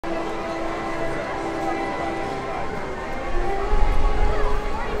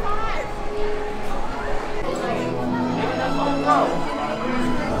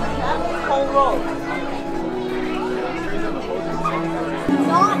Not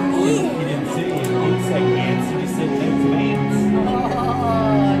in. He didn't say it. He said ants. He just said things of ants.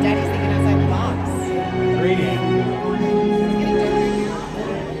 Oh, Daddy's thinking outside the box. Great ant.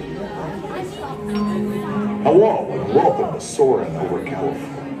 Hello and welcome to Soarin Over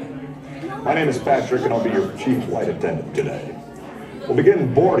California. My name is Patrick and I'll be your chief flight attendant today. We'll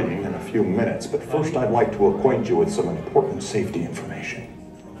begin boarding in a few minutes, but first I'd like to acquaint you with some important safety information.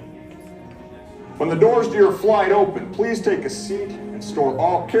 When the doors to your flight open, please take a seat and store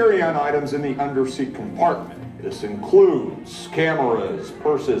all carry-on items in the underseat compartment. This includes cameras,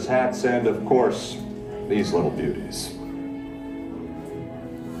 purses, hats, and of course, these little beauties.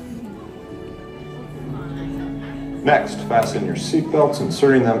 Next, fasten your seatbelts,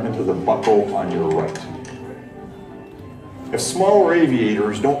 inserting them into the buckle on your right. If smaller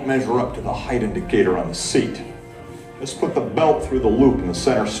aviators don't measure up to the height indicator on the seat, just put the belt through the loop in the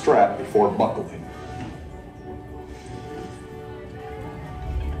center strap before buckling.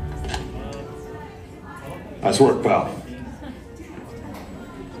 Nice work, pal.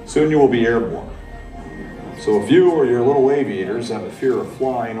 Soon you will be airborne. So if you or your little aviators have a fear of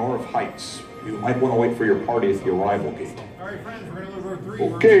flying or of heights, you might want to wait for your party at the arrival gate.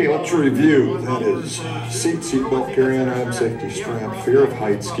 Okay, let's review. That is seatbelt, carry-on item, safety strap, fear of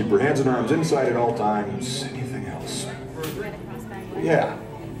heights, keep your hands and arms inside at all times. Anything else? Yeah.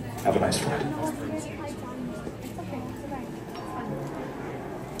 Have a nice flight.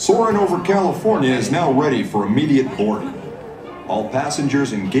 Soarin Over California is now ready for immediate boarding. All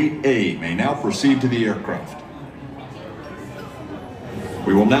passengers in Gate A may now proceed to the aircraft.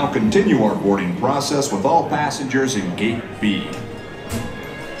 We will now continue our boarding process with all passengers in Gate B.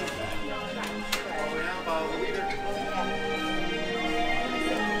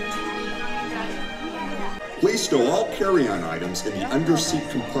 Please stow all carry-on items in the underseat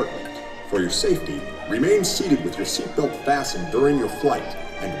compartment. For your safety, remain seated with your seatbelt fastened during your flight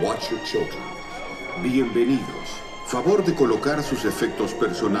and watch your children. Bienvenidos. Favor de colocar sus efectos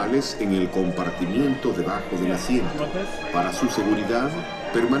personales en el compartimiento debajo del asiento. Para su seguridad,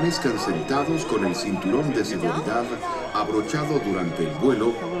 permanezcan sentados con el cinturón de seguridad abrochado durante el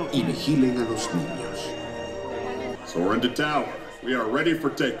vuelo y vigilen a los niños. Soarin to tower. We are ready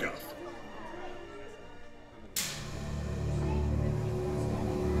for takeoff.